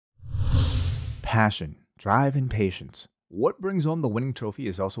passion, drive, and patience. What brings home the winning trophy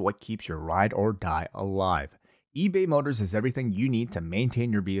is also what keeps your ride or die alive. eBay Motors has everything you need to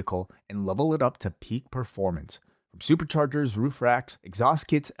maintain your vehicle and level it up to peak performance. From superchargers, roof racks, exhaust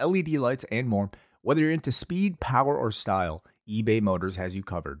kits, LED lights, and more, whether you're into speed, power, or style, eBay Motors has you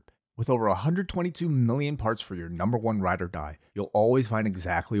covered. With over 122 million parts for your number one ride or die, you'll always find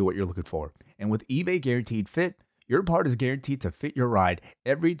exactly what you're looking for. And with eBay Guaranteed Fit, your part is guaranteed to fit your ride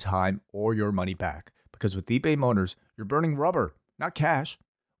every time or your money back. Because with eBay Motors, you're burning rubber, not cash.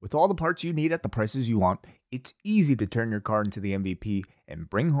 With all the parts you need at the prices you want, it's easy to turn your car into the MVP and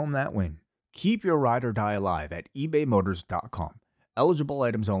bring home that win. Keep your ride or die alive at ebaymotors.com. Eligible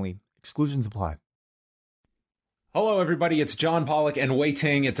items only. Exclusions apply. Hello, everybody. It's John Pollock and Wei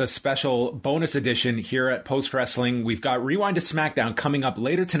Ting. It's a special bonus edition here at Post Wrestling. We've got Rewind to SmackDown coming up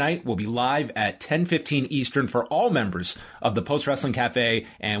later tonight. We'll be live at 10:15 Eastern for all members of the Post Wrestling Cafe.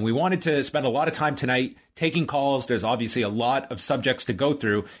 And we wanted to spend a lot of time tonight taking calls. There's obviously a lot of subjects to go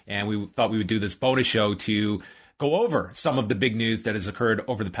through, and we thought we would do this bonus show to go over some of the big news that has occurred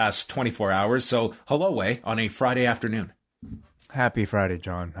over the past 24 hours. So hello, Wei, on a Friday afternoon. Happy Friday,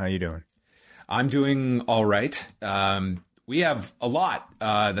 John. How you doing? I'm doing all right. We have a lot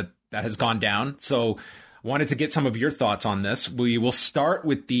that has gone down, so wanted to get some of your thoughts on this. We will start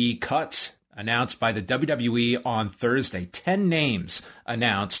with the cuts announced by the WWE on Thursday. 10 names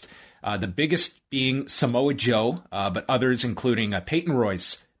announced, the biggest being Samoa Joe, but others including Peyton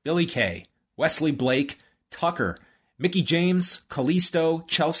Royce, Billie Kay, Wesley Blake, Tucker, Mickie James, Kalisto,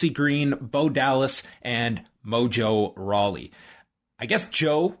 Chelsea Green, Bo Dallas, and Mojo Rawley. I guess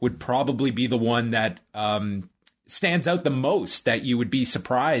Joe would probably be the one that stands out the most that you would be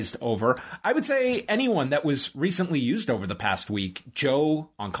surprised over. I would say anyone that was recently used over the past week. Joe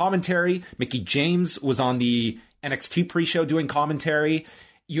on commentary. Mickie James was on the NXT pre-show doing commentary.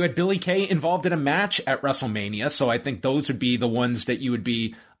 You had Billie Kay involved in a match at WrestleMania, so I think those would be the ones that you would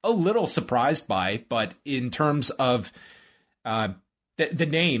be a little surprised by. But in terms of the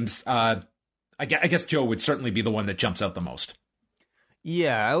names, I guess Joe would certainly be the one that jumps out the most.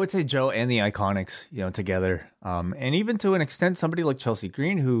 Yeah, I would say Joe and the Iconics, together. And even to an extent, somebody like Chelsea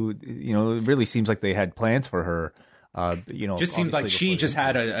Green, who, it really seems like they had plans for her. Just seemed like she just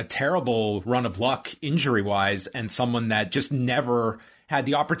had a terrible run of luck injury-wise, and someone that just never had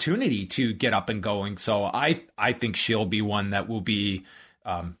the opportunity to get up and going. So I think she'll be one that will be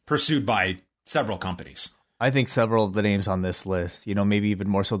pursued by several companies. I think several of the names on this list, maybe even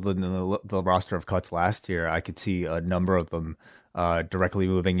more so than the roster of cuts last year, I could see a number of them directly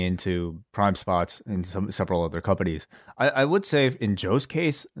moving into prime spots in several other companies. I would say in Joe's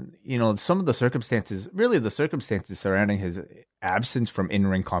case, some of the circumstances surrounding his absence from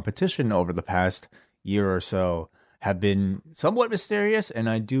in-ring competition over the past year or so have been somewhat mysterious, and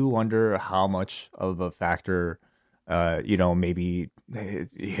I do wonder how much of a factor, maybe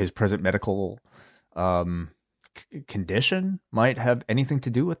his present medical condition might have anything to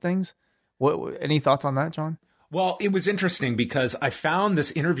do with things. Any thoughts on that, John? Well, it was interesting because I found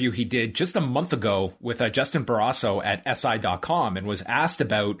this interview he did just a month ago with Justin Barrasso at SI.com and was asked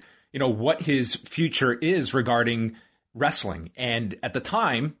about, what his future is regarding wrestling. And at the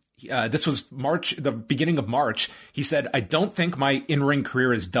time, this was the beginning of March, he said, "I don't think my in-ring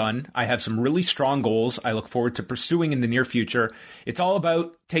career is done. I have some really strong goals I look forward to pursuing in the near future. It's all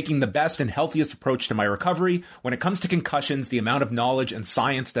about taking the best and healthiest approach to my recovery. When it comes to concussions, the amount of knowledge and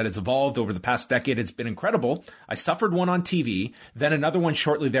science that has evolved over the past decade has been incredible. I suffered one on TV, then another one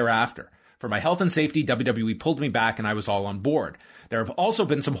shortly thereafter. For my health and safety, WWE pulled me back and I was all on board. There have also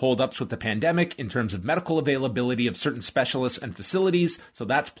been some holdups with the pandemic in terms of medical availability of certain specialists and facilities, so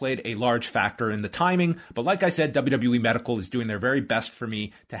that's played a large factor in the timing. But like I said, WWE Medical is doing their very best for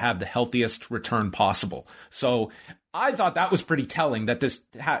me to have the healthiest return possible." So I thought that was pretty telling that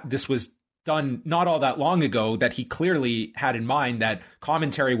this was done not all that long ago, that he clearly had in mind that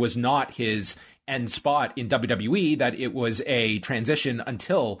commentary was not his end spot in WWE, that it was a transition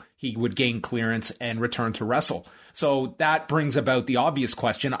until he would gain clearance and return to wrestle. So that brings about the obvious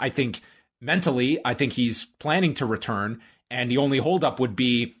question. I think mentally, he's planning to return, and the only holdup would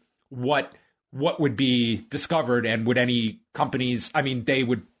be what would be discovered, and would any companies, they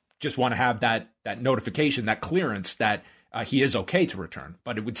would just want to have that notification, that clearance that he is okay to return.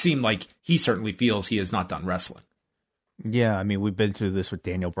 But it would seem like he certainly feels he is not done wrestling. Yeah, we've been through this with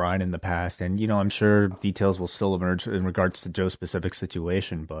Daniel Bryan in the past, and, I'm sure details will still emerge in regards to Joe's specific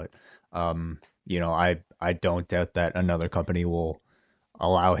situation, but, I don't doubt that another company will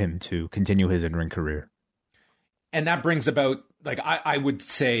allow him to continue his in-ring career. And that brings about, I would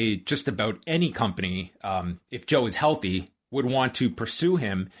say just about any company, if Joe is healthy, would want to pursue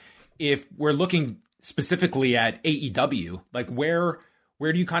him. if we're looking specifically at AEW, like where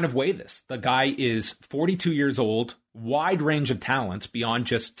do you kind of weigh this? The guy is 42 years old, wide range of talents beyond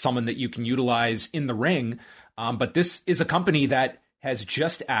just someone that you can utilize in the ring. But this is a company that has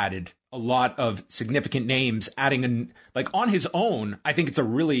just added a lot of significant names, like on his own, I think it's a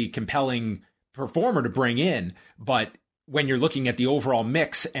really compelling performer to bring in. But when you're looking at the overall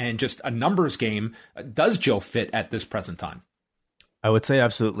mix and just a numbers game, does Joe fit at this present time? I would say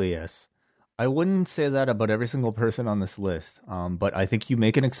absolutely yes. I wouldn't say that about every single person on this list, but I think you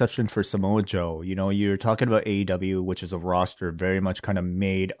make an exception for Samoa Joe. You know, you're talking about AEW, which is a roster very much kind of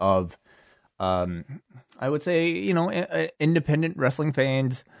made of, I would say, you know, independent wrestling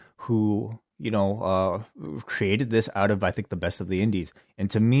fans who, you know, created this out of, I think, the best of the indies. And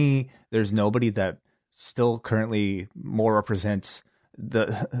to me, there's nobody that still currently more represents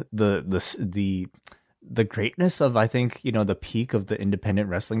the greatness of, I think, you know, the peak of the independent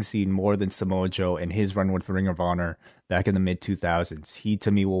wrestling scene more than Samoa Joe and his run with Ring of Honor back in the mid 2000s. He,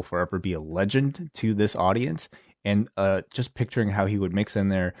 to me, will forever be a legend to this audience. And just picturing how he would mix in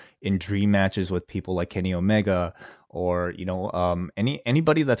there in dream matches with people like Kenny Omega or, you know,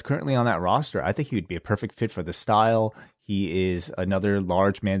 anybody that's currently on that roster, I think he would be a perfect fit for the style. He is another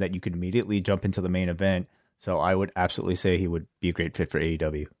large man that you could immediately jump into the main event. So I would absolutely say he would be a great fit for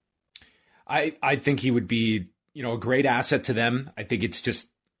AEW. I think he would be, you know, a great asset to them. I think it's just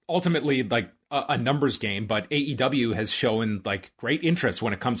ultimately like a numbers game, but AEW has shown like great interest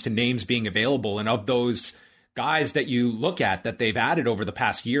when it comes to names being available. And of those guys that you look at that they've added over the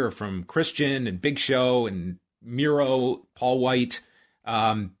past year, from Christian and Big Show and Miro, Paul White,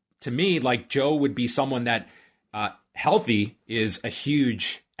 to me, like Joe would be someone that healthy is a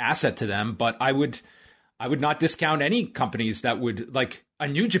huge asset to them. But I would not discount any companies that would, like a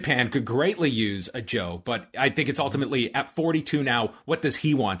New Japan could greatly use a Joe, but I think it's ultimately at 42 now, what does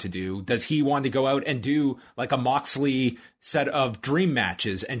he want to do? Does he want to go out and do like a Moxley set of dream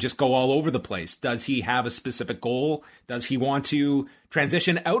matches and just go all over the place? Does he have a specific goal? Does he want to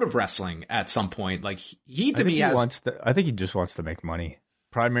transition out of wrestling at some point? Like I think he just wants to make money.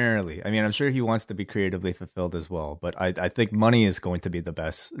 Primarily. I mean, I'm sure he wants to be creatively fulfilled as well, but I think money is going to be the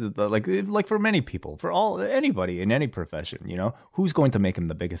best. Like for many people, for anybody in any profession, you know, who's going to make him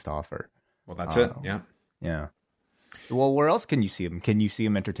the biggest offer? Well, that's it. Yeah. Yeah. Well, where else can you see him? Can you see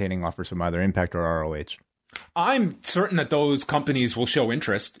him entertaining offers from either Impact or ROH? I'm certain that those companies will show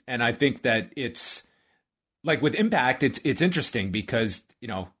interest, and I think that it's like with Impact, it's interesting because, you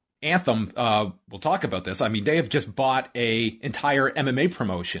know, Anthem, we'll talk about this. I mean, they have just bought a entire MMA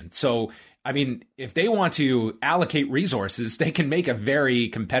promotion. So, I mean, if they want to allocate resources, they can make a very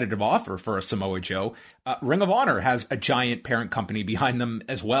competitive offer for a Samoa Joe. Ring of Honor has a giant parent company behind them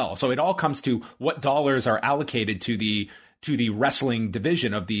as well. So it all comes to what dollars are allocated to the wrestling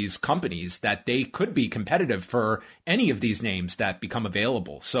division of these companies, that they could be competitive for any of these names that become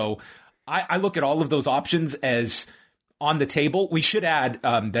available. So I look at all of those options as on the table. We should add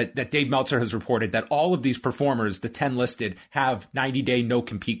that Dave Meltzer has reported that all of these performers, the 10 listed, have 90-day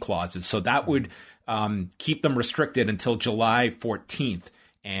no-compete clauses. So that would keep them restricted until July 14th.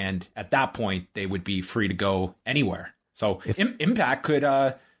 And at that point, they would be free to go anywhere. So Impact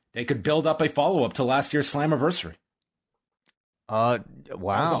could build up a follow-up to last year's Slammiversary. Wow. That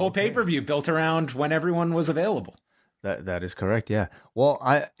was the whole pay-per-view built around when everyone was available. That is correct, yeah. Well,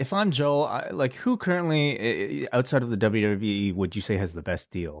 if I'm Joe, who currently outside of the WWE would you say has the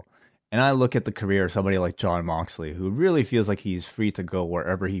best deal? And I look at the career of somebody like Jon Moxley, who really feels like he's free to go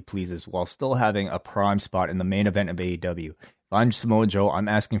wherever he pleases while still having a prime spot in the main event of AEW. If I'm Samoa Joe, I'm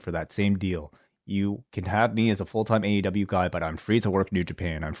asking for that same deal. You can have me as a full-time AEW guy, but I'm free to work New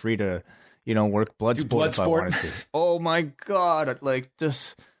Japan. I'm free to, you know, work Bloodsport if I wanted to. Oh my God,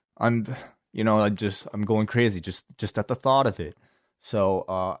 I'm going crazy just at the thought of it.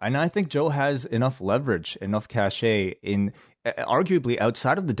 So, and I think Joe has enough leverage, enough cachet in arguably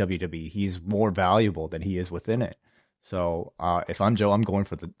outside of the WWE. He's more valuable than he is within it. So, if I'm Joe, I'm going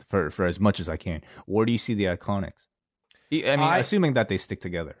for as much as I can. Where do you see the Iconics? I mean, assuming that they stick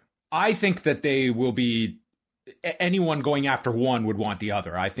together. I think that they will be, anyone going after one would want the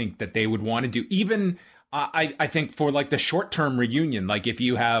other. I think that they would want to do even. I think for like the short-term reunion, like if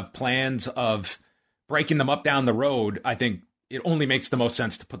you have plans of breaking them up down the road, I think it only makes the most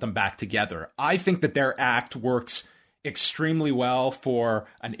sense to put them back together. I think that their act works extremely well for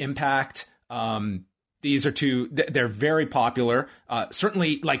an Impact. These are they're very popular.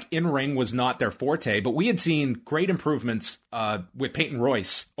 Certainly like in-ring was not their forte, but we had seen great improvements with Peyton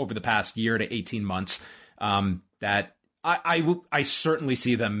Royce over the past year to 18 months that I certainly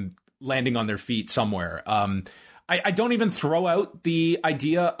see them landing on their feet somewhere. I don't even throw out the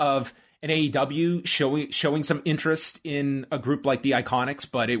idea of an AEW showing some interest in a group like the Iconics,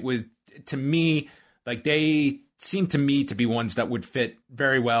 but it was, to me, like, they seem to me to be ones that would fit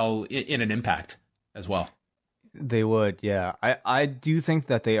very well in an Impact as well. They would, yeah. I do think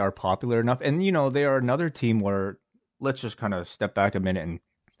that they are popular enough. And, you know, they are another team where, let's just kind of step back a minute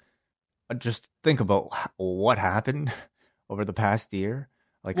and just think about what happened over the past year.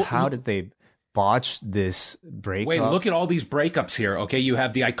 Like, well, how did they botch this breakup? Wait, look at all these breakups here. Okay, you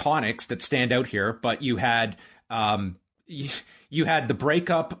have the Iconics that stand out here, but you had you had the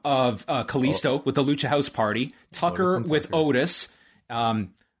breakup of Kalisto with the Lucha House Party, Tucker with Otis,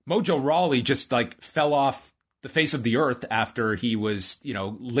 Mojo Rawley just like fell off the face of the earth after he was, you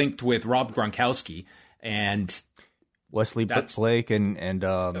know, linked with Rob Gronkowski, and Wesley Blake and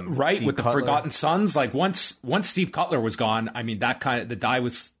right Steve with the Cutler. Forgotten Sons. Like once Steve Cutler was gone, I mean, the die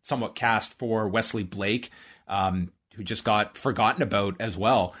was somewhat cast for Wesley Blake, who just got forgotten about as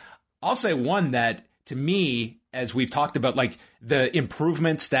well. I'll say one that, to me, as we've talked about, like the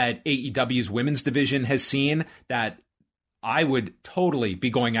improvements that AEW's women's division has seen, that I would totally be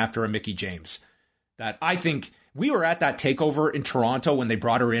going after a Mickie James. That I think we were at that takeover in Toronto when they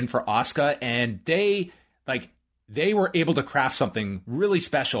brought her in for Asuka, and they were able to craft something really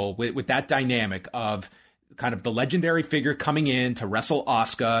special with that dynamic of kind of the legendary figure coming in to wrestle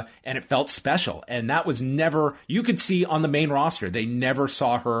Asuka, and it felt special. And that was never, you could see on the main roster, they never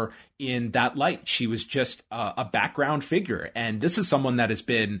saw her in that light. She was just a background figure. And this is someone that has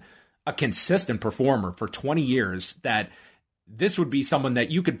been a consistent performer for 20 years, that this would be someone that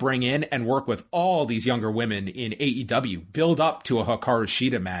you could bring in and work with all these younger women in AEW, build up to a Hikaru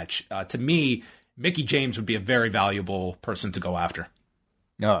Shida match. To me, Mickie James would be a very valuable person to go after.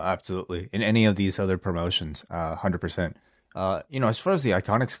 No, absolutely. In any of these other promotions, 100%. You know, as far as the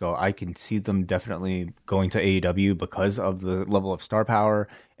Iconics go, I can see them definitely going to AEW because of the level of star power.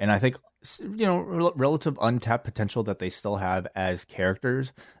 And I think, you know, relative untapped potential that they still have as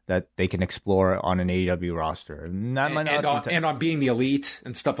characters that they can explore on an AEW roster. And that might not and on being the elite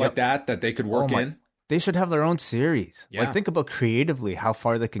and stuff like that they could work in. They should have their own series. Yeah. Like, think about creatively how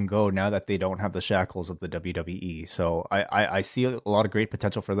far they can go now that they don't have the shackles of the WWE. So I see a lot of great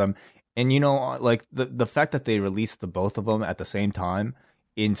potential for them. And, you know, like the fact that they released the both of them at the same time,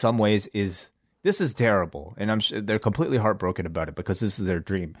 in some ways this is terrible. And I'm sure they're completely heartbroken about it because this is their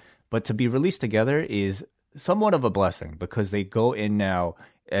dream. But to be released together is somewhat of a blessing because they go in now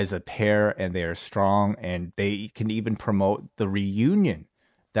as a pair and they are strong, and they can even promote the reunion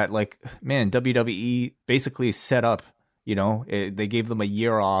that, like, man, WWE basically set up. You know, they gave them a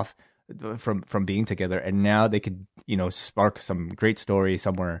year off from being together, and now they could, you know, spark some great story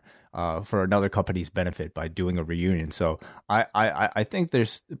somewhere for another company's benefit by doing a reunion. So I think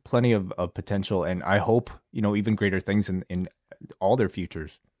there's plenty of potential, and I hope, you know, even greater things in all their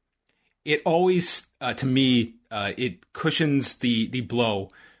futures. It always, to me, it cushions the blow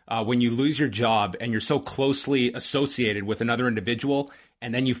when you lose your job and you're so closely associated with another individual,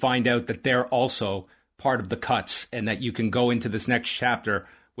 and then you find out that they're also part of the cuts and that you can go into this next chapter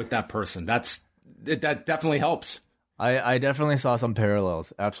with that person. That definitely helps. I definitely saw some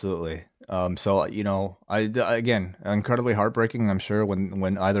parallels. Absolutely. So, you know, again, incredibly heartbreaking, I'm sure,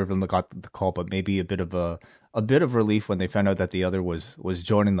 when either of them got the call, but maybe a bit of relief when they found out that the other was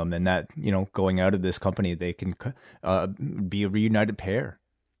joining them, and that, you know, going out of this company, they can be a reunited pair.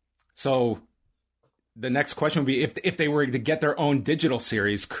 So the next question would be, if they were to get their own digital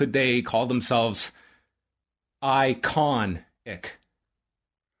series, could they call themselves Iconic?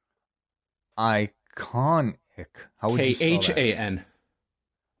 Iconic. How would you spell that?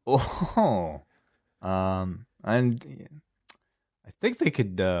 Khan. Oh, and I think they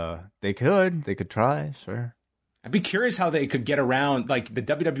could try, sure. I'd be curious how they could get around, like the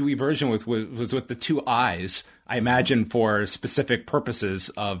WWE version was with the two eyes, I imagine, for specific purposes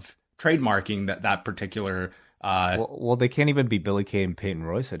of trademarking that particular. Well, they can't even be Billie Kay and Peyton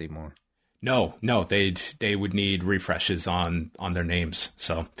Royce anymore. No, they would need refreshes on their names.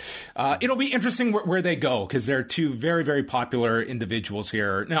 So it'll be interesting where they go, because they're two very, very popular individuals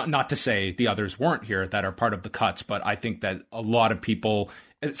here. Now, not to say the others weren't here that are part of the cuts, but I think that a lot of people,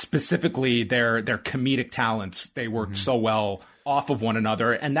 specifically their comedic talents, they worked so well off of one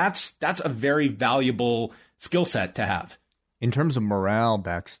another, and that's a very valuable skill set to have. In terms of morale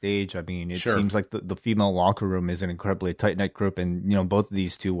backstage, I mean, it seems like the female locker room is an incredibly tight-knit group, and, you know, both of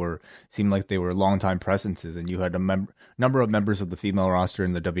these two seemed like they were longtime presences, and you had a number of members of the female roster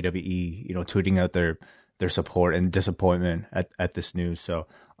in the WWE, you know, tweeting out their support and disappointment at this news. So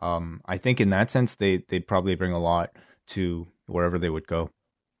I think in that sense, they'd probably bring a lot to wherever they would go.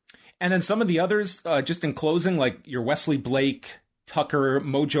 And then some of the others, just in closing, like your Wesley Blake, Tucker,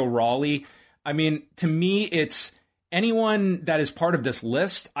 Mojo Rawley. I mean, to me, it's anyone that is part of this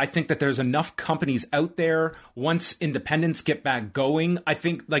list. I think that there's enough companies out there. Once independents get back going, I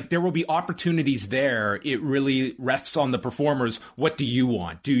think like there will be opportunities there. It really rests on the performers. What do you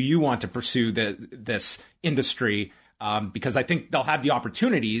want? Do you want to pursue this industry? Because I think they'll have the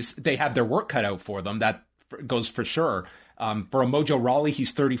opportunities. They have their work cut out for them. That goes for sure. For a Mojo Rawley,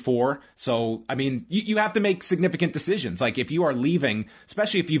 he's 34. So, I mean, you have to make significant decisions. Like if you are leaving,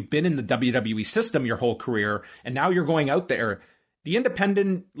 especially if you've been in the WWE system your whole career, and now you're going out there, the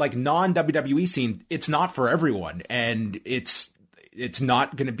independent, like non-WWE scene, it's not for everyone. And it's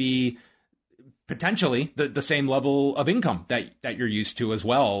not going to be potentially the same level of income that you're used to as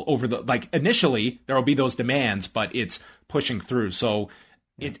well. Over the, like initially, there will be those demands, but it's pushing through. So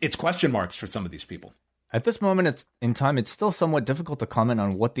it's question marks for some of these people. At this moment in time, it's still somewhat difficult to comment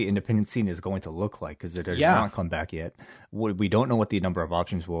on what the independent scene is going to look like because it has not come back yet. We don't know what the number of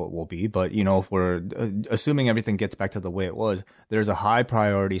options will be, but if we're assuming everything gets back to the way it was, there's a high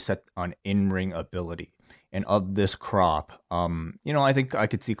priority set on in-ring ability. And of this crop, I think I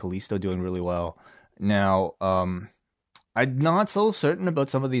could see Kalisto doing really well. Now, I'm not so certain about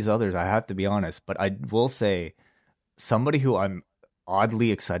some of these others, I have to be honest, but I will say somebody who I'm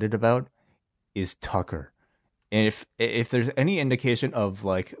oddly excited about is Tucker. And if there's any indication of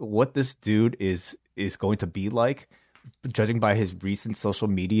like what this dude is going to be like, judging by his recent social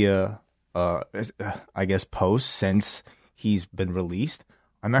media I guess posts since he's been released,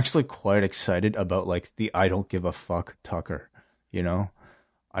 I'm actually quite excited about like the I don't give a fuck Tucker.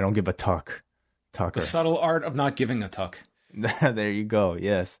 I don't give a tuck Tucker. The subtle art of not giving a tuck. There you go.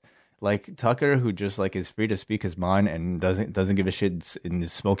 Yes. Like Tucker, who just like is free to speak his mind and doesn't give a shit and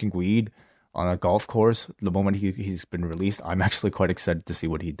is smoking weed on a golf course the moment he's been released. I'm actually quite excited to see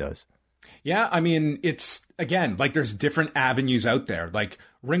what he does. Yeah, I mean, it's, again, like there's different avenues out there. Like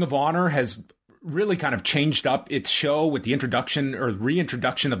Ring of Honor has really kind of changed up its show with the introduction or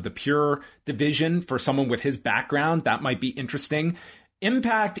reintroduction of the Pure division for someone with his background. That might be interesting.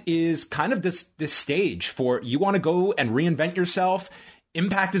 Impact is kind of this stage for you want to go and reinvent yourself.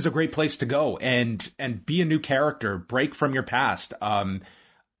 Impact is a great place to go and be a new character, break from your past.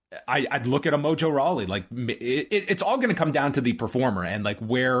 I'd look at a Mojo Rawley. Like it's all going to come down to the performer and like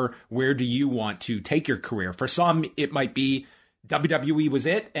where do you want to take your career? For some, it might be WWE was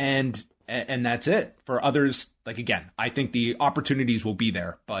it and that's it. For others, like again, I think the opportunities will be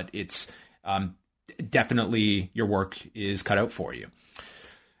there, but it's definitely your work is cut out for you.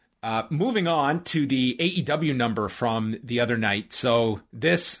 Moving on to the AEW number from the other night. So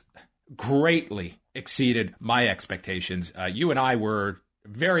this greatly exceeded my expectations. You and I were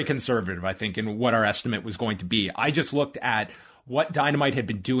very conservative, I think, in what our estimate was going to be. I just looked at what Dynamite had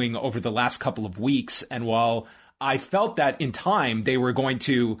been doing over the last couple of weeks. And while I felt that in time they were going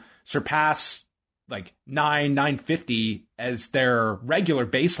to surpass like 950 as their regular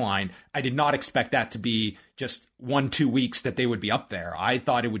baseline, I did not expect that to be just 1-2 weeks that they would be up there. I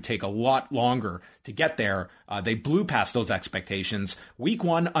thought it would take a lot longer to get there. They blew past those expectations. Week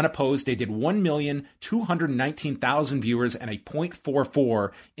 1, unopposed, they did 1,219,000 viewers and a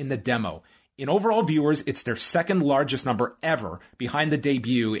 .44 in the demo. In overall viewers, it's their second largest number ever behind the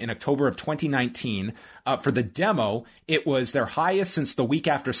debut in October of 2019. For the demo, it was their highest since the week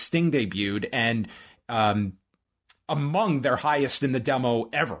after Sting debuted and among their highest in the demo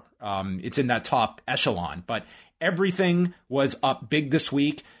ever. It's in that top echelon, but everything was up big this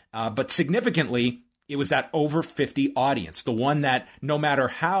week. But significantly, it was that over 50 audience, the one that no matter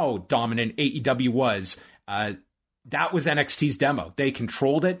how dominant AEW was, that was NXT's demo. They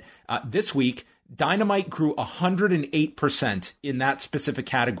controlled it. This week, Dynamite grew 108% in that specific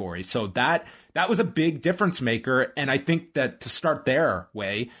category. So that was a big difference maker. And I think that to start their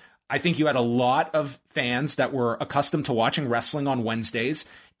way, I think you had a lot of fans that were accustomed to watching wrestling on Wednesdays.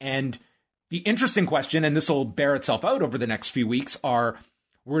 And the interesting question, and this will bear itself out over the next few weeks,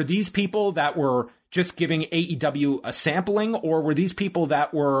 were these people that were just giving AEW a sampling, or were these people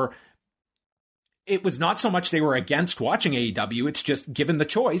that were, it was not so much they were against watching AEW, it's just given the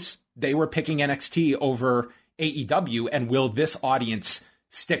choice, they were picking NXT over AEW, and will this audience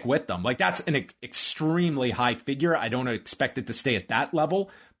stick with them? Like, that's an extremely high figure. I don't expect it to stay at that level,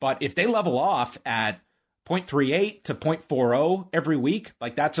 but if they level off at 0.38 to 0.40 every week,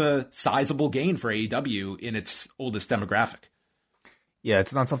 like that's a sizable gain for AEW in its oldest demographic. Yeah,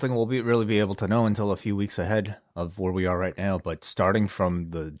 it's not something we'll really be able to know until a few weeks ahead of where we are right now. But starting from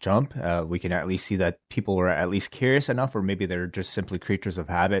the jump, we can at least see that people were at least curious enough, or maybe they're just simply creatures of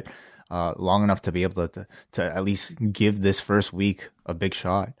habit, long enough to be able to at least give this first week a big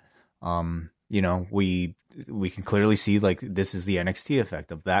shot. We can clearly see like this is the NXT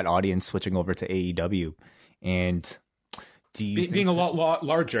effect of that audience switching over to AEW, and being a lot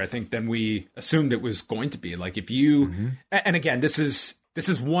larger, I think, than we assumed it was going to be. Like if you, and again, this is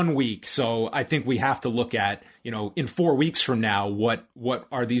 1 week, so I think we have to look at, in 4 weeks from now, what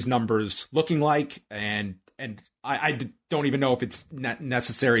are these numbers looking like, and I don't even know if it's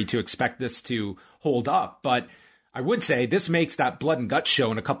necessary to expect this to hold up, but I would say this makes that Blood and Guts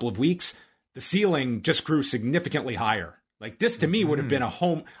show in a couple of weeks, the ceiling just grew significantly higher. Like this to me would have been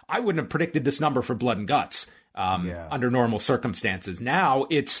I wouldn't have predicted this number for Blood and Guts under normal circumstances. Now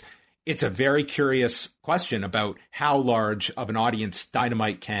it's a very curious question about how large of an audience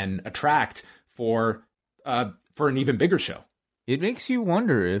Dynamite can attract for an even bigger show. It makes you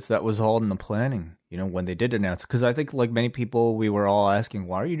wonder if that was all in the planning, when they did announce. Because I think, like many people, we were all asking,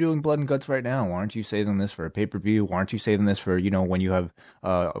 why are you doing Blood and Guts right now? Why aren't you saving this for a pay-per-view? Why aren't you saving this for, when you have,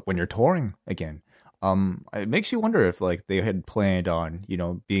 when you're touring again? It makes you wonder if, like, they had planned on,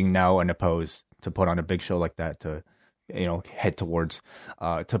 being now unopposed to put on a big show like that to, head towards,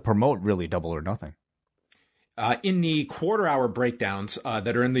 to promote really Double or Nothing. In the quarter-hour breakdowns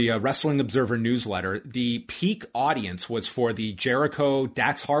that are in the Wrestling Observer newsletter, the peak audience was for the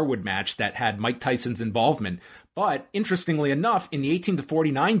Jericho-Dax Harwood match that had Mike Tyson's involvement. But interestingly enough, in the 18 to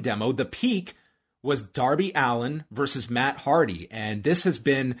 49 demo, the peak was Darby Allin versus Matt Hardy. And this has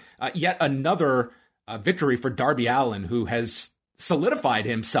been yet another victory for Darby Allin, who has solidified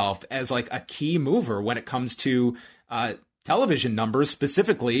himself as like a key mover when it comes to television numbers,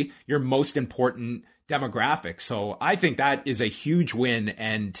 specifically your most important demographic. So I think that is a huge win.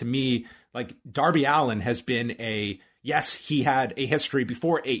 And to me, like Darby Allin has been yes, he had a history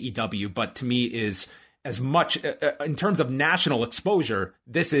before AEW, but to me is as much in terms of national exposure,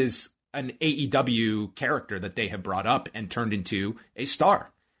 this is an AEW character that they have brought up and turned into a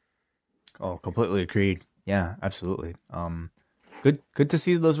star. Oh, completely agreed. Yeah, absolutely. Good to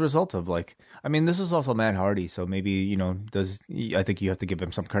see those results of this is also Matt Hardy, so maybe, I think you have to give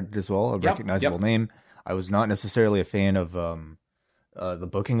him some credit as well, a recognizable name. I was not necessarily a fan of the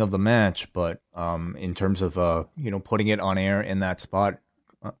booking of the match, but in terms of, putting it on air in that spot,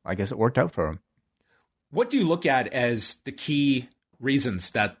 I guess it worked out for him. What do you look at as the key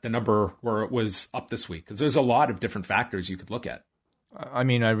reasons that the number was up this week? Because there's a lot of different factors you could look at. I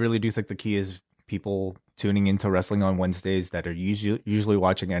really do think the key is people tuning into wrestling on Wednesdays that are usually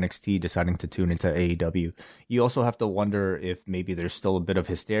watching NXT deciding to tune into AEW. You also have to wonder if maybe there's still a bit of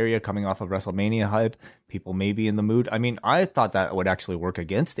hysteria coming off of WrestleMania hype. People may be in the mood. I thought that would actually work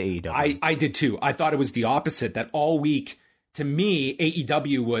against AEW. I did too. I thought it was the opposite, that all week, to me,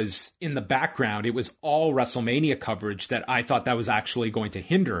 AEW was in the background. It was all WrestleMania coverage that I thought that was actually going to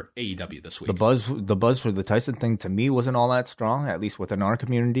hinder AEW this week. The buzz for the Tyson thing to me wasn't all that strong, at least within our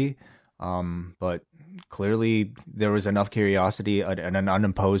community. But clearly there was enough curiosity and an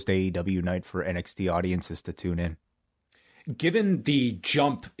unimposed AEW night for NXT audiences to tune in. Given the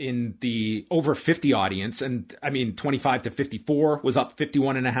jump in the over 50 audience, and 25 to 54 was up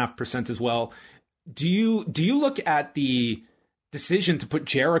 51.5% as well. Do you look at the decision to put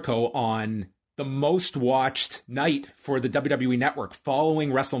Jericho on the most watched night for the WWE Network following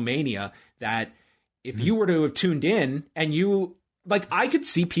WrestleMania, that if you were to have tuned in and I could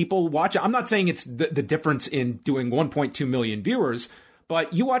see people watch it. I'm not saying it's the difference in doing 1.2 million viewers,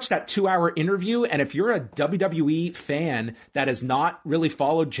 but you watch that 2-hour interview, and if you're a WWE fan that has not really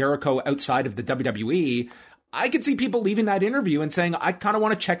followed Jericho outside of the WWE, I could see people leaving that interview and saying, I kind of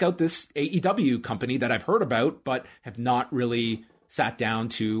want to check out this AEW company that I've heard about, but have not really sat down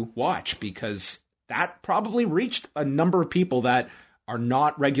to watch, because that probably reached a number of people that are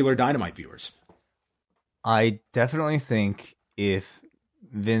not regular Dynamite viewers. I definitely think if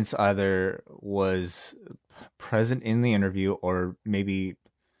Vince either was present in the interview or maybe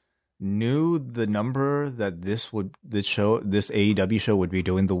knew the number that this AEW show would be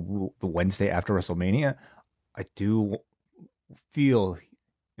doing the Wednesday after WrestleMania, I do feel,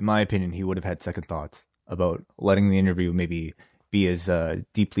 in my opinion, he would have had second thoughts about letting the interview maybe be as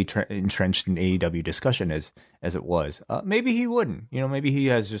deeply entrenched in AEW discussion as it was. Maybe he wouldn't. Maybe he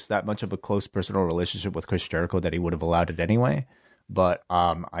has just that much of a close personal relationship with Chris Jericho that he would have allowed it anyway. But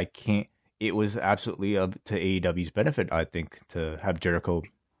I can't. It was absolutely to AEW's benefit, I think, to have Jericho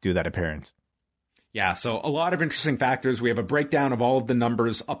do that appearance. Yeah, so a lot of interesting factors. We have a breakdown of all of the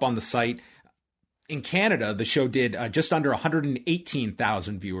numbers up on the site. In Canada, the show did just under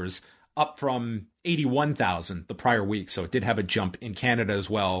 118,000 viewers up from 81,000 the prior week. So it did have a jump in Canada as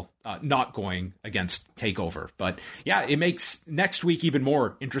well, not going against TakeOver. But yeah, it makes next week even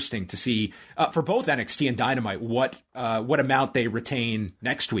more interesting to see for both NXT and Dynamite what amount they retain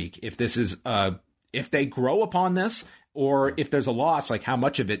next week. If this is if they grow upon this, or if there's a loss, like how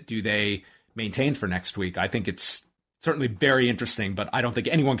much of it do they maintain for next week? I think it's certainly very interesting, but I don't think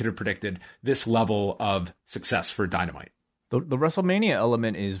anyone could have predicted this level of success for Dynamite. The WrestleMania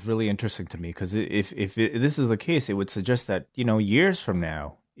element is really interesting to me because if this is the case, it would suggest that, years from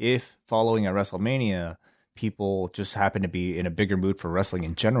now, if following a WrestleMania, people just happen to be in a bigger mood for wrestling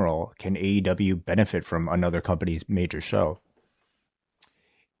in general, can AEW benefit from another company's major show?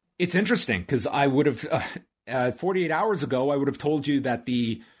 It's interesting because I would have, 48 hours ago, I would have told you that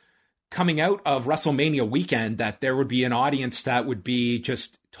the coming out of WrestleMania weekend, that there would be an audience that would be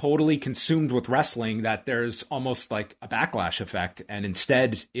just totally consumed with wrestling, that there's almost like a backlash effect. And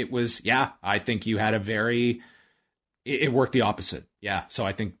instead it was, I think you had it worked the opposite. Yeah. So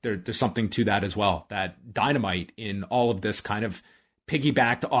I think there's something to that as well, that Dynamite in all of this kind of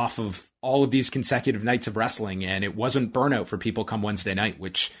piggybacked off of all of these consecutive nights of wrestling. And it wasn't burnout for people come Wednesday night,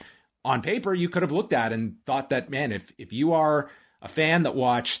 which on paper you could have looked at and thought that, man, if you are a fan that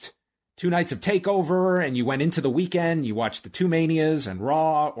watched 2 nights of TakeOver and you went into the weekend, you watched the 2 Manias and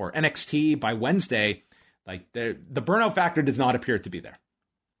Raw or NXT by Wednesday, like the burnout factor does not appear to be there.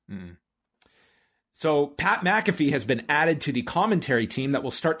 Mm. So Pat McAfee has been added to the commentary team that will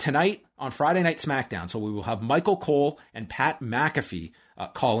start tonight on Friday Night SmackDown. So we will have Michael Cole and Pat McAfee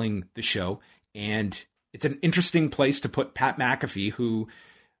calling the show. And it's an interesting place to put Pat McAfee, who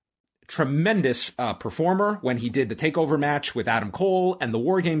tremendous performer when he did the TakeOver match with Adam Cole and the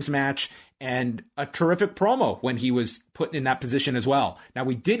War Games match, and a terrific promo when he was put in that position as well. Now,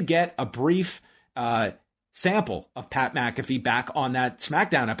 we did get a brief sample of Pat McAfee back on that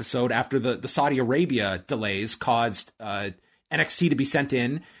SmackDown episode after the Saudi Arabia delays caused NXT to be sent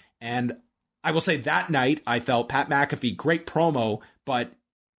in. And I will say that night, I felt Pat McAfee, great promo, but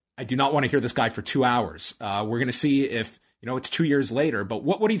I do not want to hear this guy for 2 hours. We're going to see if, it's 2 years later, but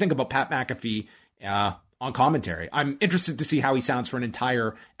what do you think about Pat McAfee on commentary? I'm interested to see how he sounds for an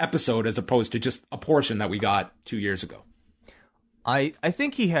entire episode as opposed to just a portion that we got 2 years ago. I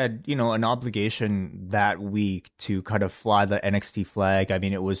think he had, an obligation that week to kind of fly the NXT flag. I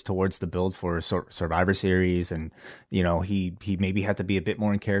mean, it was towards the build for Survivor Series, and, he maybe had to be a bit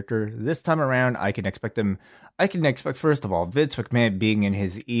more in character. This time around, I can expect, first of all, Vince McMahon being in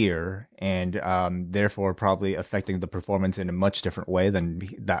his ear and therefore probably affecting the performance in a much different way than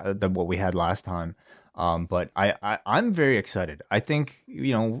what we had last time. But I'm very excited. I think,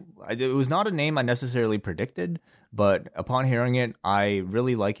 it was not a name I necessarily predicted, but upon hearing it, I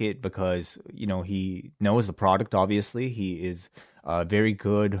really like it because, he knows the product, obviously. He is very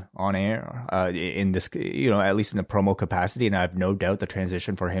good on air in this, at least in the promo capacity. And I have no doubt the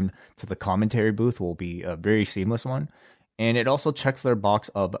transition for him to the commentary booth will be a very seamless one. And it also checks their box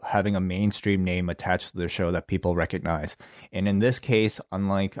of having a mainstream name attached to their show that people recognize. And in this case,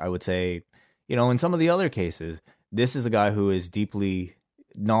 unlike, I would say, in some of the other cases, this is a guy who is deeply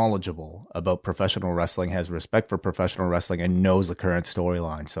knowledgeable about professional wrestling, has respect for professional wrestling, and knows the current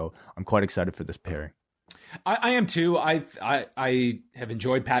storyline. So I'm quite excited for this pairing. I am too. I have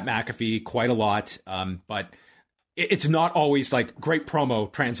enjoyed Pat McAfee quite a lot, but it's not always like great promo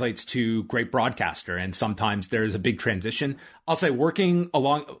translates to great broadcaster, and sometimes there's a big transition. I'll say working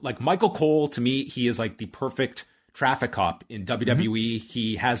along, like Michael Cole, to me, he is like the perfect traffic cop in WWE. Mm-hmm.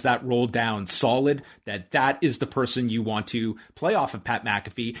 He has that rolled down solid, that is the person you want to play off of Pat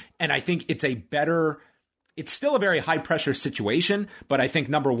McAfee. And I think it's still a very high pressure situation, but I think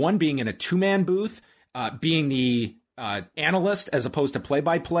number one, being in a 2-man booth, being the analyst as opposed to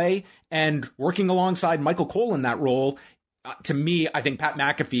play-by-play, and working alongside Michael Cole in that role, to me, I think Pat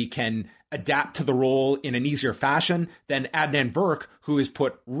McAfee can adapt to the role in an easier fashion than Adnan Burke, who is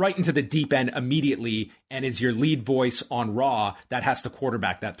put right into the deep end immediately and is your lead voice on Raw that has to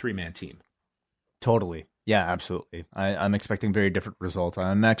quarterback that 3-man team. Totally. Yeah, absolutely. I'm expecting very different results.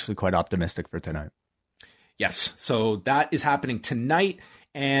 I'm actually quite optimistic for tonight. Yes. So that is happening tonight,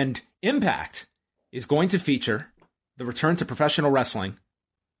 and Impact is going to feature the return to professional wrestling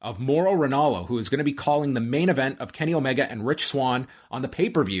of Mauro Ranallo, who is going to be calling the main event of Kenny Omega and Rich Swann on the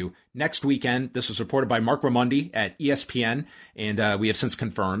pay-per-view next weekend. This was reported by Mark Raimondi at ESPN, and we have since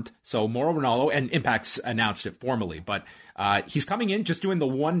confirmed. So Mauro Ranallo, and Impact's announced it formally, but he's coming in just doing the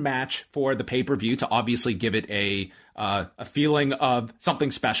one match for the pay-per-view to obviously give it a feeling of something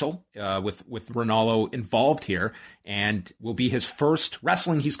special with Ranallo involved here, and will be his first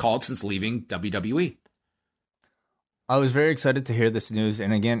wrestling he's called since leaving WWE. I was very excited to hear this news,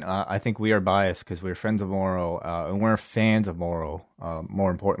 and again, I think we are biased because we're friends of Morrow, and we're fans of Morrow, more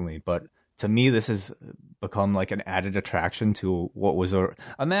importantly. But to me, this has become like an added attraction to what was a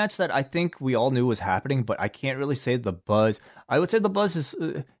match that I think we all knew was happening, but I can't really say the buzz. I would say the buzz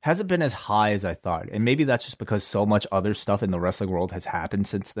hasn't been as high as I thought, and maybe that's just because so much other stuff in the wrestling world has happened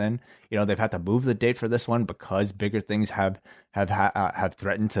since then. You know, they've had to move the date for this one because bigger things have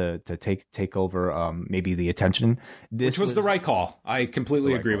threatened to take over maybe the attention. Which was the right call. I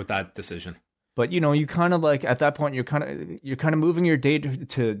completely agree with that decision. But you know, you kind of like at that point, you're kind of moving your date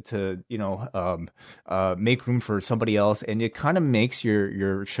to make room for somebody else, and it kind of makes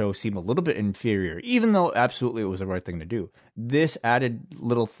your show seem a little bit inferior, even though absolutely it was the right thing to do. This added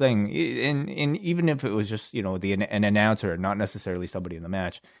little thing, and even if it was just an announcer, not necessarily somebody in the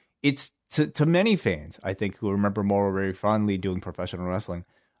match, it's to many fans, I think, who remember Morrow very fondly doing professional wrestling,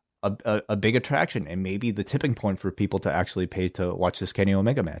 a big attraction, and maybe the tipping point for people to actually pay to watch this Kenny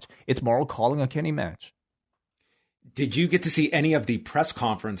Omega match. It's Morrow calling a Kenny match. Did you get to see any of the press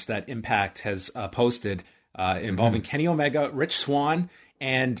conference that Impact has posted involving Kenny Omega, Rich Swann,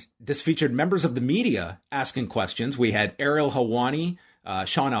 and this featured members of the media asking questions? We had Ariel Helwani,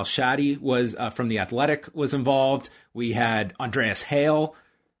 Sean Al-Shadi was from The Athletic was involved. We had Andreas Hale,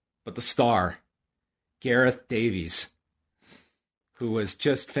 but the star, Gareth Davies, who was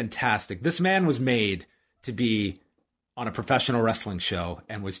just fantastic. This man was made to be on a professional wrestling show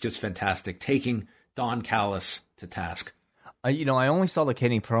and was just fantastic, taking Don Callis to task. I only saw the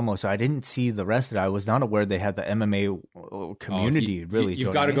Kenny promo, so I didn't see the rest of it. I was not aware they had the MMA community.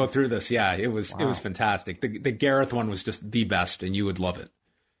 You've got to go through this. Yeah, it was fantastic. The Gareth one was just the best, and you would love it.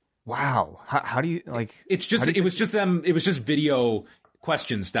 Wow. How do you like? It was just video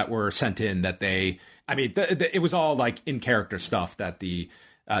questions that were sent in that it was all like in character stuff that they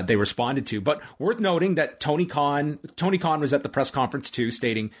responded to. But worth noting that Tony Khan was at the press conference too,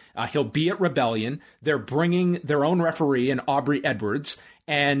 stating he'll be at Rebellion. They're bringing their own referee in Aubrey Edwards,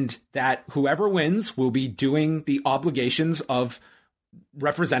 and that whoever wins will be doing the obligations of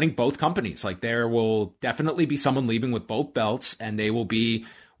representing both companies. Like, there will definitely be someone leaving with both belts, and they will be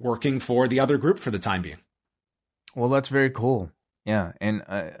working for the other group for the time being. Well, that's very cool. Yeah, and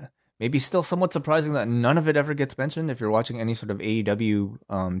maybe still somewhat surprising that none of it ever gets mentioned if you're watching any sort of AEW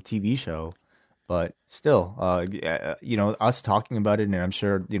TV show. But still, us talking about it, and I'm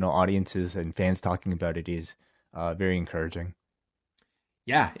sure, audiences and fans talking about it is very encouraging.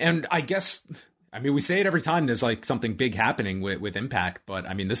 Yeah, and I guess, we say it every time there's like something big happening with Impact, but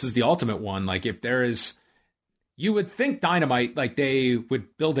this is the ultimate one. Like, if there is, you would think Dynamite, like, they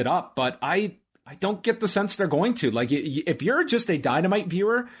would build it up, but I don't get the sense they're going to. Like, if you're just a Dynamite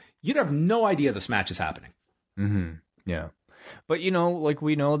viewer, you'd have no idea this match is happening. Mm-hmm. Yeah. But, like,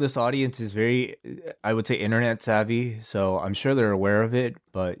 we know this audience is very, I would say, internet savvy, so I'm sure they're aware of it.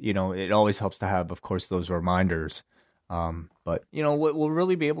 But, it always helps to have, of course, those reminders. But, what we'll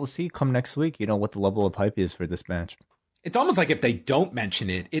really be able to see come next week, what the level of hype is for this match. It's almost like if they don't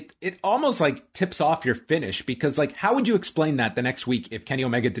mention it, it almost like tips off your finish, because, like, how would you explain that the next week if Kenny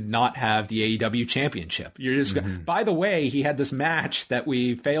Omega did not have the AEW championship? You're just, by the way, he had this match that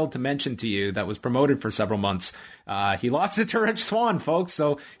we failed to mention to you that was promoted for several months. He lost it to Rich Swann, folks.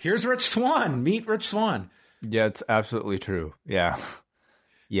 So here's Rich Swann. Meet Rich Swann. Yeah, it's absolutely true. Yeah.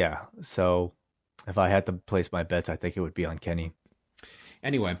 Yeah. So if I had to place my bets, I think it would be on Kenny.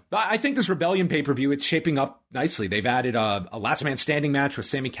 Anyway, I think this Rebellion pay-per-view, it's shaping up nicely. They've added a last man standing match with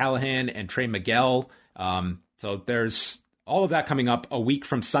Sami Callihan and Trey Miguel. So there's all of that coming up a week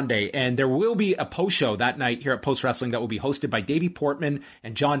from Sunday. And there will be a post show that night here at Post Wrestling that will be hosted by Davey Portman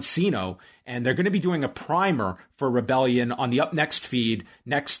and John Cena. And they're going to be doing a primer for Rebellion on the Up Next feed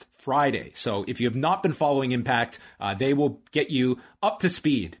next Friday. So if you have not been following Impact, they will get you up to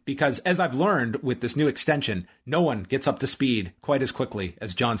speed, because as I've learned with this new extension, no one gets up to speed quite as quickly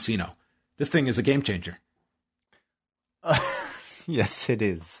as John Cena. This thing is a game changer. Yes, it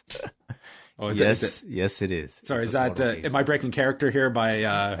is. Oh, yes, it is. Sorry, is that, am I breaking character here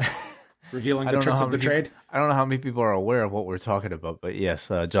by revealing the tricks of the trade? I don't know how many people are aware of what we're talking about, but yes,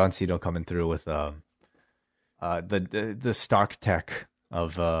 John Cena coming through with the stock tech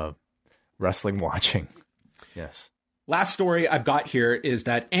of wrestling watching. Yes. Last story I've got here is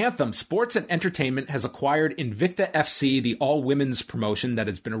that Anthem Sports and Entertainment has acquired Invicta FC, the all-women's promotion that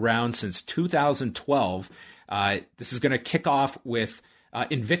has been around since 2012. This is going to kick off with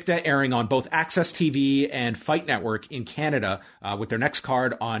Invicta airing on both Access TV and Fight Network in Canada with their next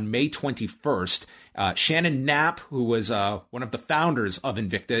card on May 21st. Shannon Knapp, who was one of the founders of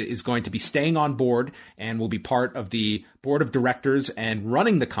Invicta, is going to be staying on board and will be part of the board of directors and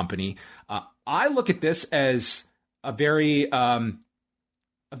running the company. I look at this as a very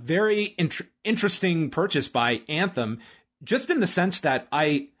interesting purchase by Anthem, just in the sense that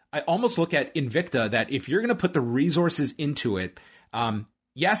I almost look at Invicta that if you're going to put the resources into it,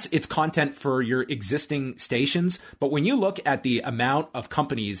 yes, it's content for your existing stations, but when you look at the amount of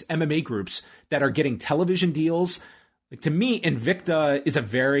companies, MMA groups that are getting television deals, to me, Invicta is a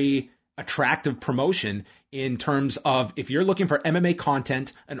very attractive promotion in terms of if you're looking for MMA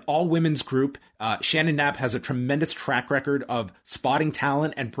content, an all-women's group. Shannon Knapp has a tremendous track record of spotting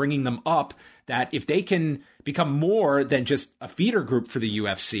talent and bringing them up, that if they can become more than just a feeder group for the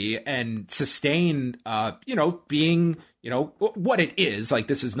UFC and sustain, being, what it is, like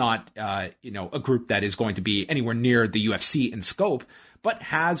this is not, a group that is going to be anywhere near the UFC in scope, but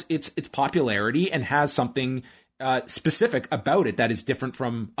has its popularity and has something specific about it that is different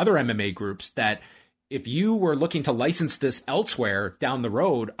from other MMA groups, that if you were looking to license this elsewhere down the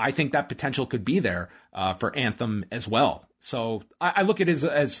road, I think that potential could be there for Anthem as well. So I look at it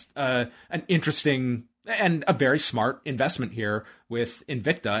as an interesting and a very smart investment here with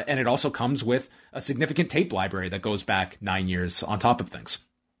Invicta. And it also comes with a significant tape library that goes back 9 years on top of things.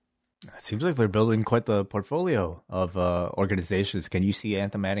 It seems like they're building quite the portfolio of organizations. Can you see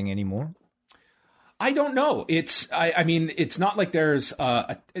Anthem adding any more? I don't know. It's not like there's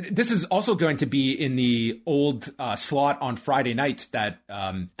this is also going to be in the old slot on Friday nights that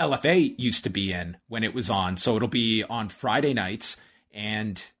LFA used to be in when it was on. So it'll be on Friday nights.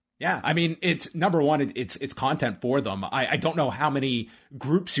 And yeah, I mean, it's number one, it's content for them. I don't know how many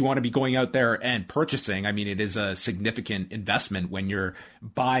groups you want to be going out there and purchasing. I mean, it is a significant investment when you're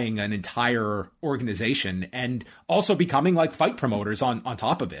buying an entire organization and also becoming like fight promoters on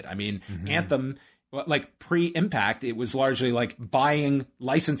top of it. I mean, Anthem, like pre-Impact, it was largely like buying,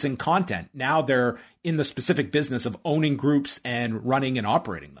 licensing content. Now they're in the specific business of owning groups and running and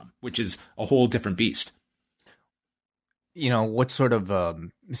operating them, which is a whole different beast. What sort of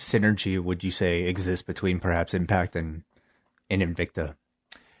synergy would you say exists between perhaps Impact and Invicta?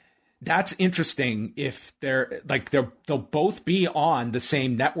 That's interesting. If they'll both be on the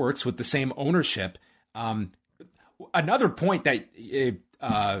same networks with the same ownership. Another point that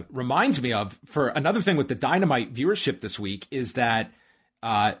reminds me of, for another thing with the Dynamite viewership this week, is that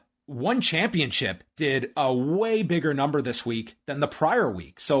One Championship did a way bigger number this week than the prior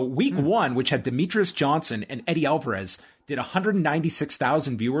week. So week one, which had Demetrius Johnson and Eddie Alvarez, did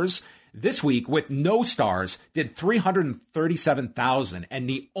 196,000 viewers. This week, with no stars, did 337,000. And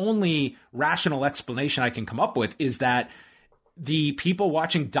the only rational explanation I can come up with is that the people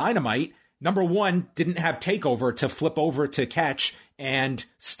watching Dynamite, number one, didn't have TakeOver to flip over to catch and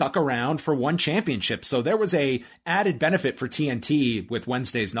stuck around for One Championship. So there was a added benefit for TNT with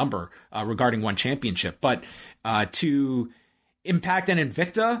Wednesday's number regarding One Championship. But to Impact and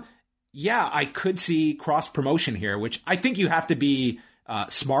Invicta, yeah, I could see cross promotion here, which I think you have to be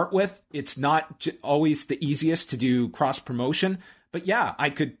smart with. It's not always the easiest to do cross promotion, but yeah, I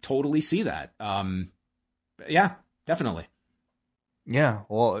could totally see that. Yeah, definitely. Yeah,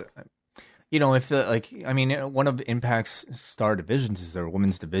 well, if one of Impact's star divisions is their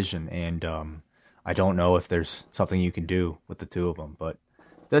women's division, and I don't know if there's something you can do with the two of them, but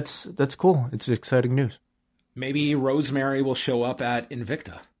that's cool. It's exciting news. Maybe Rosemary will show up at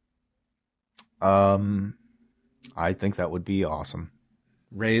Invicta. I think that would be awesome.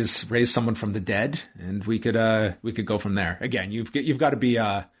 Raise someone from the dead, and we could go from there. Again, you've got to be.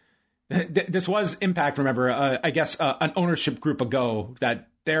 This was Impact. Remember, I guess an ownership group ago that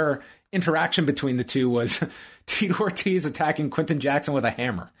their interaction between the two was Tito Ortiz attacking Quentin Jackson with a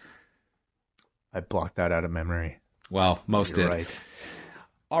hammer. I blocked that out of memory. Well, most did. Right.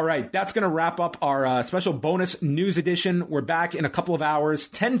 All right, that's going to wrap up our special bonus news edition. We're back in a couple of hours,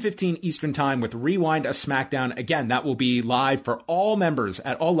 10:15 Eastern Time, with Rewind a SmackDown. Again, that will be live for all members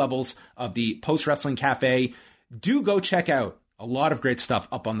at all levels of the Post Wrestling Cafe. Do go check out a lot of great stuff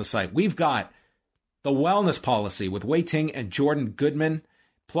up on the site. We've got the Wellness Policy with Wei Ting and Jordan Goodman,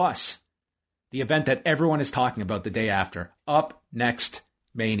 plus the event that everyone is talking about the day after, Up Next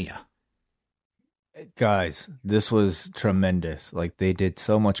Mania. Guys, this was tremendous. Like, they did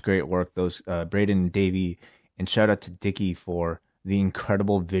so much great work. Those Braden and Davey, and shout out to Dickie for the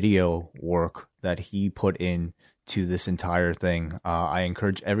incredible video work that he put in to this entire thing. I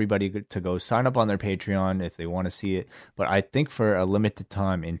encourage everybody to go sign up on their Patreon if they want to see it. But I think for a limited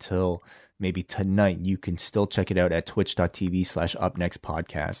time until maybe tonight, you can still check it out at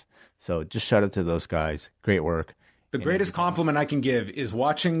twitch.tv/upnextpodcast. So just shout out to those guys. Great work. The greatest compliment I can give is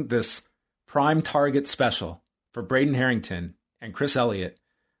watching this Prime Target special for Braden Harrington and Chris Elliott.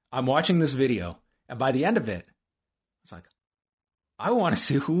 I'm watching this video, and by the end of it, it's like, I want to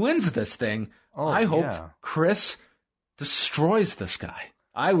see who wins this thing. I hope Chris destroys this guy.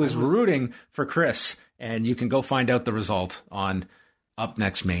 I was rooting for Chris, and you can go find out the result on Up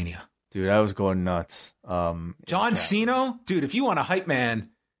Next Mania. Dude, I was going nuts. John Cena? Dude, if you want a hype man,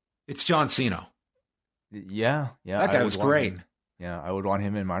 it's John Cena. Yeah. That guy was great. Yeah, I would want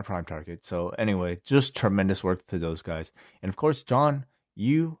him in my prime target. So anyway, just tremendous work to those guys. And of course, John,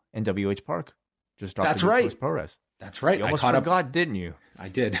 you and WH Park just dropped That's right. Post-ProRes. That's right. You almost forgot, didn't you? I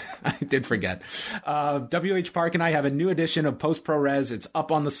did. I did forget. WH Park and I have a new edition of Post ProRes. It's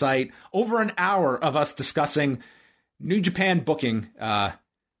up on the site. Over an hour of us discussing New Japan booking.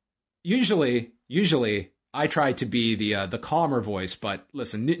 Usually I try to be the calmer voice, but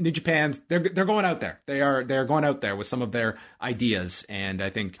listen, New Japan, they're going out there. They're going out there with some of their ideas, and I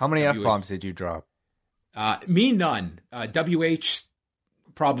think how many F-bombs did you drop? Me, none. WH,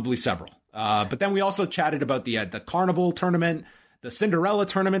 probably several. But then we also chatted about the Carnival tournament, the Cinderella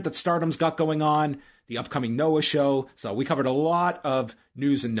tournament that Stardom's got going on, the upcoming Noah show. So we covered a lot of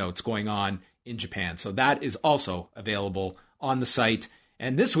news and notes going on in Japan. So that is also available on the site.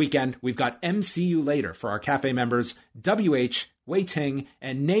 And this weekend, we've got MCU Later for our Cafe members, WH, Wei Ting,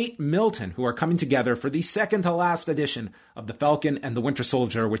 and Nate Milton, who are coming together for the second to last edition of The Falcon and the Winter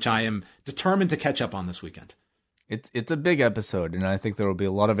Soldier, which I am determined to catch up on this weekend. It's a big episode, and I think there will be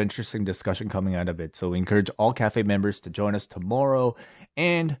a lot of interesting discussion coming out of it. So we encourage all Cafe members to join us tomorrow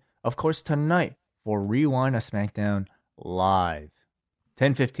and, of course, tonight for Rewind a SmackDown Live.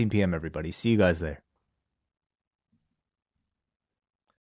 10:15 p.m., everybody. See you guys there.